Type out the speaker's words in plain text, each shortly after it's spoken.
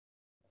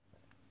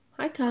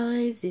Hi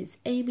guys, it's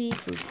Amy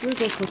from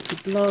Frugal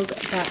Cookie Blog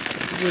back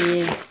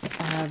with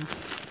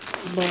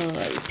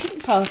my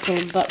pink parcel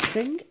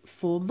unboxing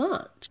for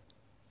March.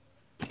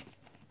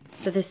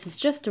 So this has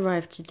just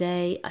arrived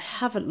today. I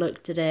haven't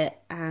looked at it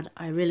and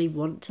I really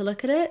want to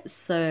look at it,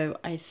 so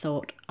I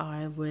thought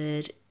I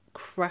would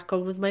crack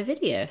on with my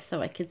video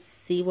so I could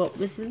see what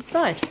was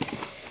inside.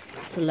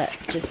 So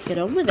let's just get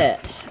on with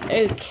it.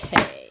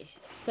 Okay,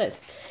 so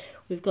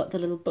we've got the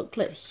little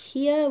booklet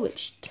here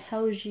which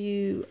tells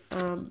you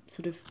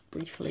sort of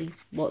briefly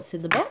what's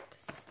in the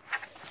box.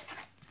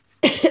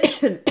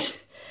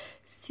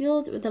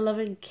 Sealed with a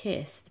loving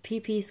kiss, the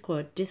PP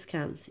Squad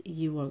discounts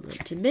you won't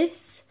want to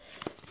miss.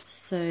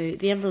 So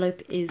the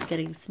envelope is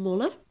getting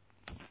smaller.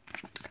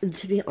 And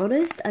to be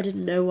honest, I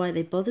didn't know why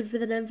they bothered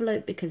with an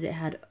envelope because it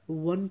had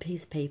one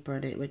piece of paper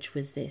on it, which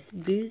was this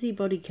Boozy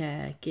Body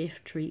Care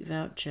gift treat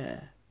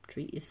voucher.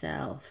 Treat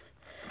yourself.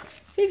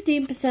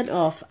 15%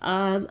 off.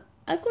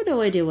 I've got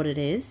no idea what it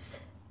is.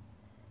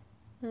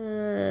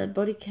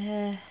 Body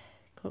care,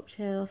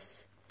 cocktails.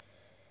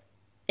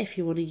 If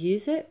you want to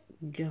use it,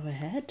 go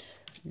ahead.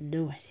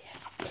 No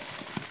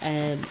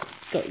idea.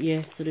 Got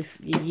your sort of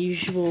your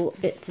usual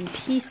bits and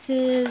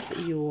pieces.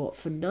 Your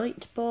for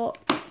night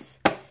box,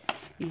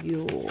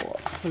 your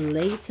for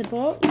later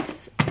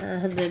box,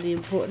 and then the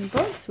important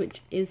box,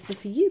 which is the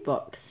for you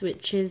box,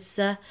 which is,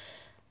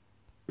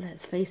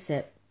 let's face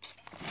it,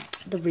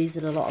 the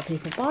reason a lot of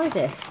people buy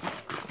this.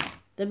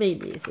 The main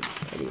reason,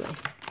 anyway.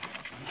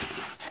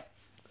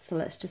 So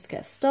let's just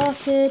get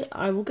started.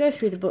 I will go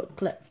through the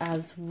booklet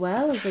as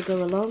well as I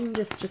go along,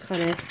 just to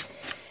kind of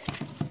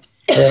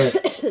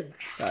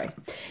sorry,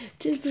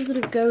 just to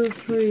sort of go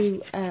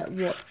through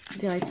what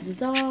the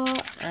items are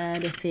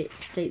and if it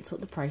states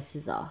what the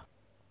prices are.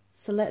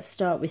 So let's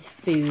start with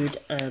food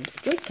and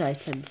drink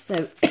items.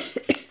 So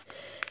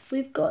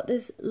we've got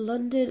this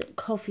London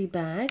coffee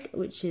bag,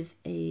 which is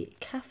a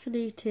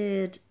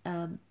caffeinated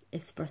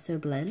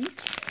espresso blend.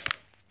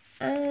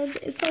 And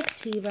it's like a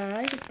tea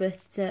bag, but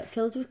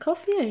filled with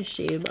coffee, I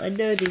assume. I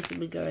know these have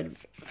been going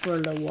for a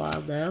little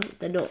while now.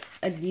 They're not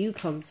a new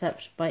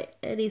concept by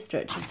any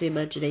stretch of the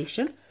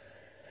imagination.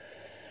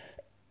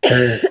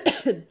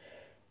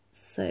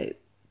 So,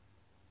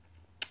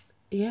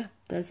 yeah,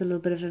 there's a little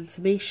bit of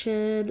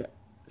information.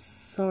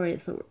 Sorry,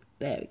 it's not...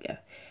 There we go.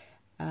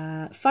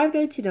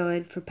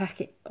 $5.99 for a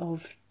packet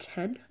of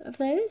 10 of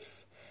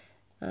those.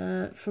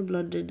 From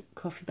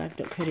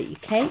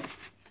londoncoffeebag.co.uk.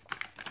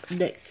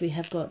 Next we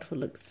have got what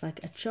looks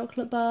like a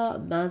chocolate bar,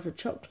 Mazza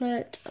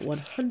chocolate,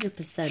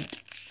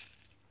 100%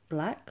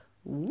 black,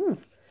 ooh,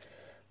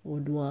 or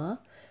noir,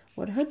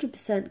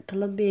 100%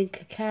 Colombian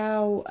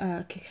cacao,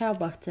 cacao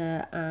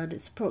butter, and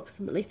it's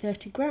approximately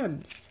 30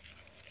 grams.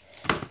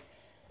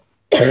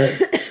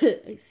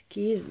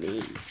 Excuse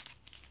me.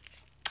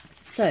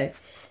 So,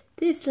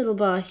 this little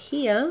bar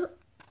here,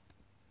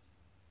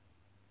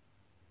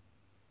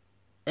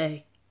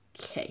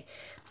 okay.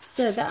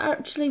 So that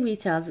actually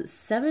retails at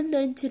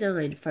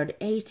 $7.99 for an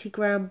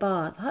 80-gram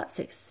bar. That's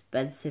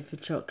expensive for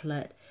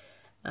chocolate.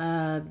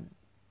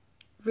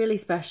 Really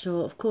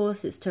special. Of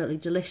course, it's totally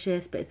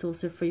delicious, but it's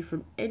also free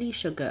from any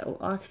sugar or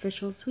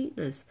artificial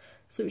sweeteners.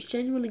 So it's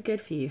genuinely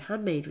good for you.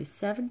 Handmade with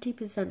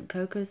 70%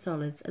 cocoa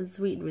solids and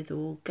sweetened with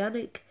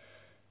organic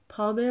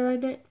palmyra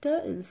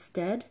nectar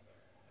instead.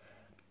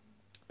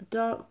 The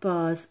dark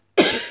bars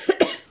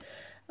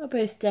are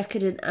both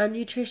decadent and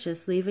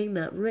nutritious, leaving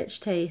that rich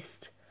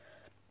taste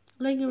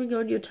lingering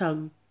on your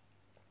tongue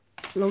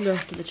long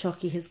after the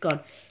chocky has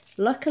gone.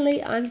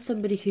 Luckily, I'm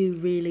somebody who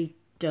really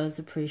does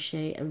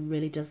appreciate and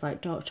really does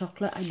like dark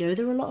chocolate. I know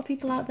there are a lot of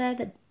people out there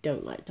that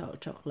don't like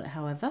dark chocolate,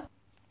 however.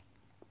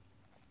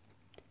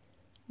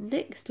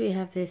 Next, we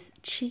have this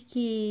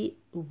cheeky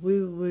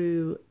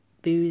woo-woo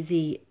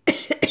boozy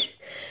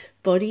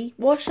body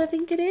wash, I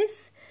think it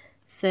is.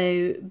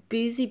 So,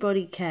 Boozy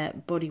Body Care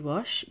body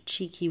wash,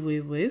 cheeky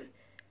woo-woo.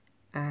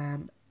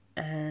 And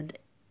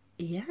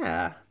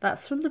yeah,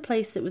 that's from the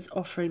place that was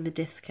offering the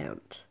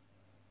discount.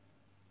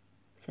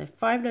 So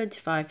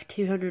 $5.95,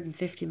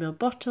 250ml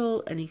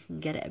bottle, and you can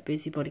get it at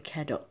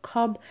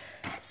boozybodycare.com.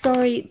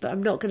 Sorry, but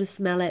I'm not going to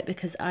smell it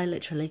because I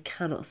literally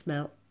cannot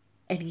smell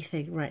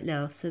anything right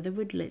now, so there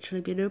would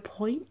literally be no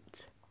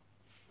point.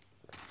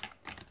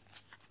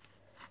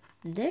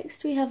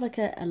 Next, we have like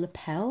a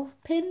lapel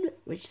pin,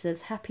 which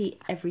says Happy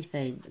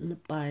Everything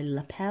by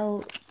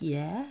Lapel,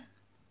 yeah.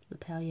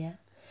 Lapel, yeah.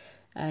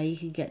 You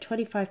can get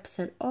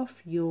 25%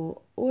 off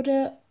your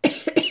order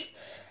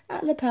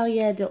at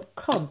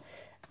lapelier.com.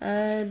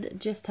 And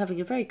just having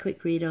a very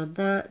quick read on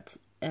that,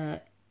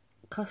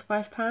 cost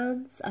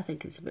 £5. I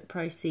think it's a bit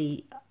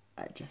pricey.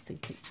 I just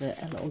think it's a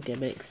little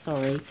gimmick,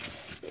 sorry.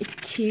 It's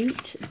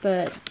cute,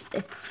 but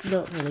it's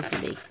not really for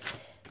me.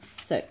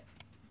 So,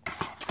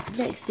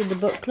 next in the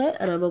booklet,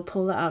 and I will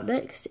pull that out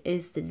next,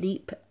 is the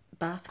Neep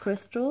bath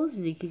crystals.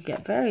 And you can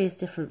get various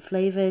different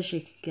flavours.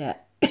 You can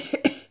get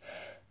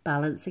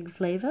balancing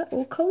flavour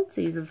or cold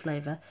season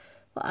flavour.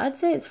 Well, I'd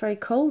say it's very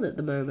cold at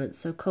the moment,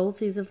 so cold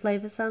season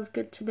flavour sounds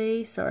good to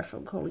me. Sorry if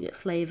I'm calling it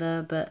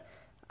flavour, but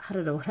I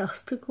don't know what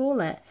else to call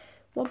it.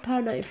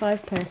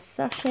 £1.95 per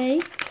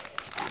sachet.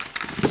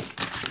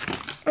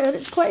 And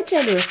it's quite a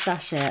generous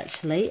sachet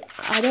actually.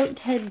 I don't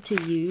tend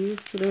to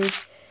use sort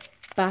of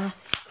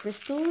bath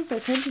crystals. I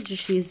tend to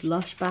just use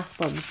Lush bath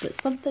bombs, but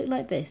something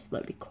like this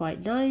might be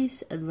quite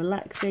nice and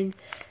relaxing,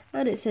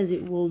 and it says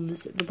it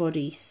warms the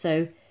body,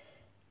 so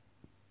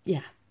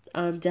yeah,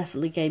 I'm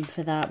definitely game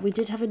for that. We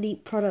did have a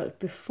neat product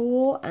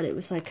before, and it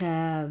was like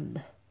a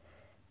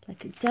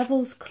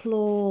devil's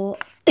claw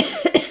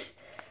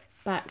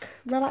back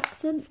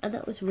relaxant, and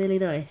that was really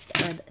nice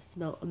and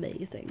smelled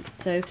amazing,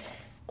 so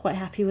quite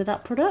happy with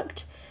that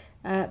product.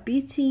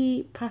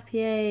 Beauty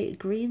Papier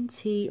green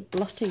tea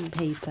blotting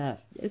paper.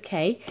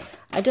 Okay,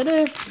 I don't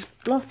know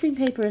if blotting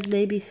paper is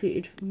maybe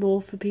suited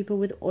more for people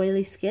with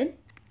oily skin.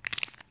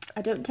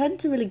 I don't tend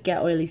to really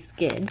get oily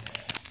skin,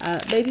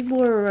 maybe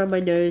more around my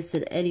nose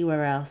than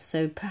anywhere else,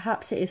 so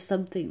perhaps it is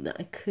something that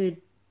I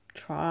could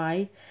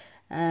try.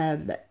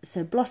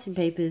 So blotting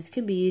papers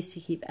can be used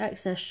to keep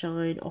excess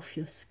shine off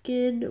your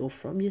skin, or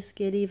from your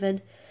skin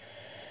even.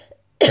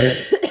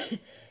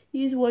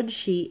 Use one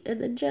sheet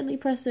and then gently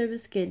press over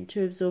skin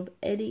to absorb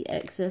any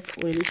excess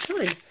oily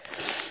shine.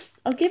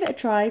 I'll give it a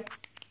try.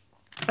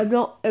 I'm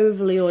not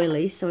overly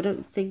oily, so I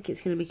don't think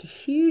it's going to make a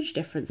huge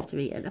difference to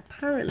me. And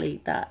apparently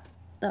that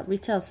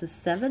retails for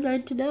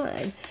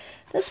 £7.99.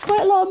 That's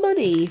quite a lot of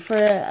money for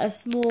a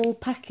small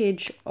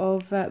package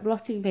of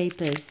blotting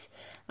papers.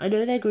 I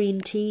know they're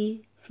green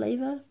tea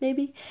flavour,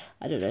 maybe?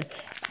 I don't know.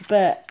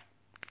 But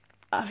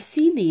I've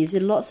seen these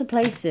in lots of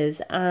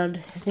places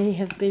and they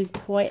have been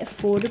quite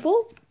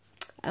affordable.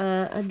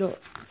 And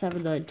not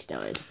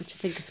 £7.99, which I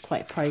think is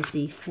quite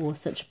pricey for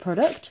such a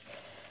product.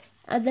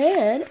 And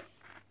then,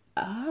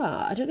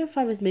 I don't know if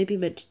I was maybe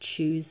meant to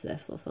choose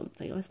this or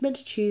something. I was meant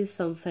to choose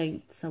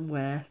something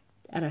somewhere,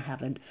 and I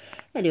haven't.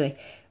 Anyway,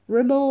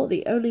 Rimmel,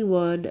 the Only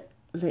One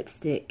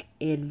lipstick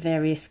in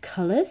various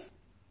colours.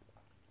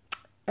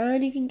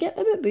 And you can get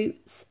them at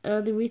Boots,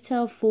 and they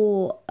retail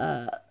for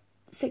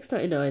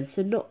 £6.99,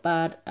 so not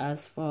bad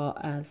as far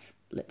as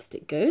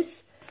lipstick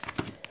goes.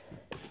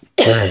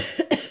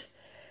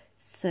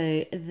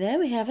 So there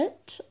we have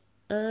it,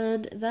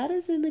 and that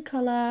is in the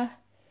colour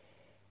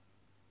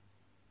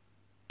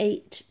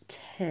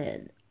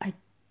 810. I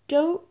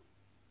don't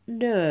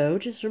know,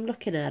 just from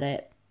looking at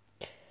it,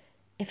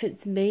 if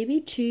it's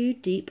maybe too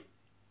deep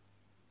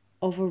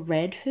of a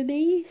red for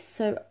me,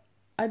 so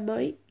I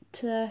might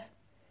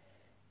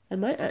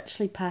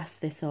actually pass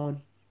this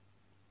on.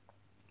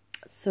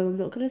 So I'm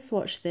not going to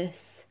swatch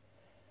this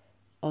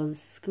on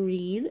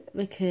screen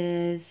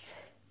because,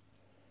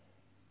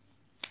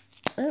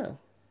 oh,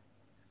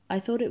 I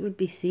thought it would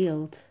be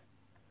sealed.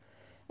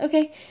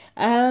 Okay,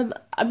 I'm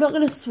not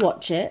going to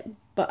swatch it,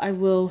 but I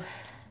will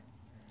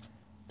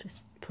just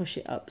push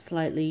it up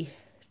slightly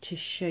to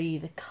show you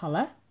the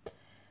colour.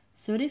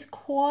 So it is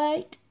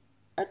quite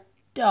a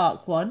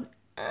dark one.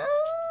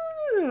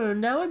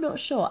 Now I'm not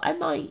sure. I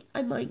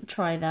might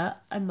try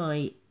that. I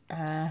might,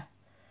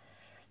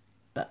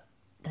 but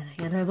then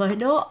again I might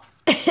not.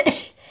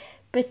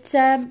 But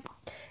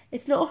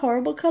it's not a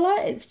horrible colour.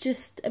 It's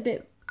just a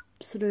bit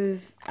sort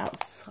of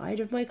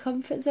outside of my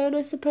comfort zone,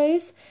 I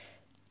suppose,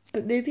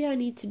 but maybe I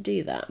need to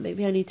do that.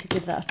 Maybe I need to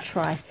give that a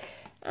try.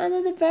 And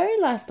then the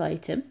very last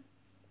item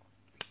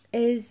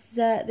is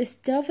this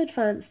Dove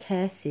Advanced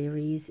Hair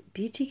Series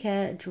Beauty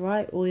Care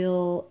Dry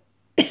Oil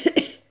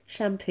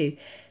Shampoo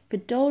for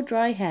dull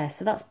dry hair,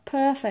 so that's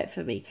perfect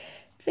for me.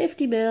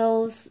 50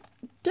 mils.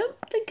 Don't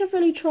think I've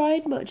really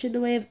tried much in the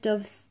way of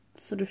Dove's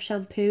sort of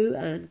shampoo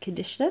and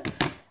conditioner.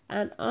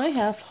 And I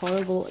have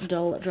horrible,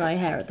 dull, dry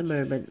hair at the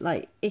moment.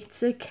 Like,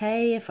 it's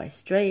okay if I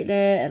straighten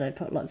it and I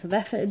put lots of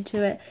effort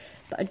into it,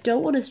 but I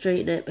don't want to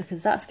straighten it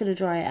because that's going to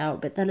dry it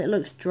out, but then it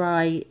looks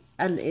dry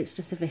and it's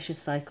just a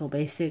vicious cycle,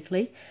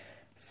 basically.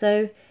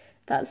 So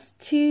that's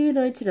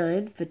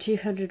 £2.99 for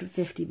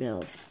 250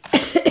 mils.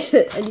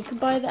 And you can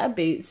buy that at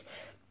Boots.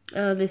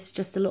 This is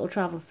just a little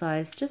travel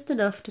size, just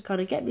enough to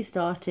kind of get me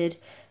started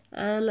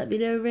and let me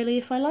know really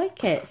if I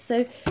like it.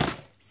 So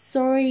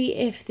sorry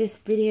if this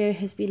video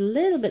has been a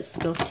little bit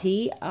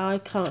snotty. I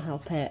can't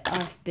help it.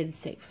 I've been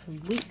sick for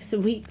weeks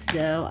and weeks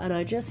now, and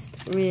I just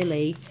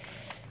really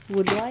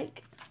would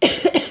like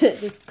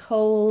this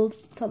cold,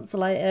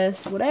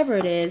 tonsillitis, whatever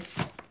it is.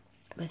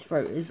 My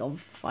throat is on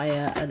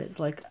fire and it's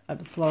like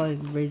I'm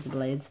swallowing razor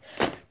blades.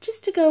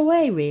 Just to go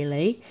away,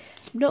 really.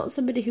 I'm not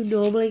somebody who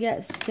normally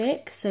gets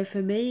sick, so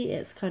for me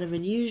it's kind of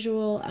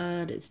unusual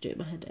and it's doing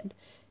my head in,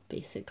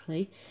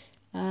 basically.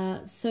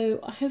 So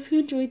I hope you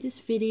enjoyed this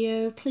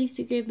video. Please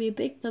do give me a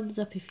big thumbs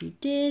up if you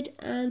did,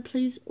 and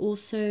please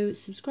also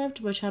subscribe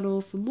to my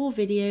channel for more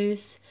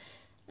videos,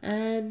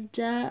 and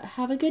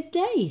have a good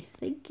day.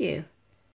 Thank you.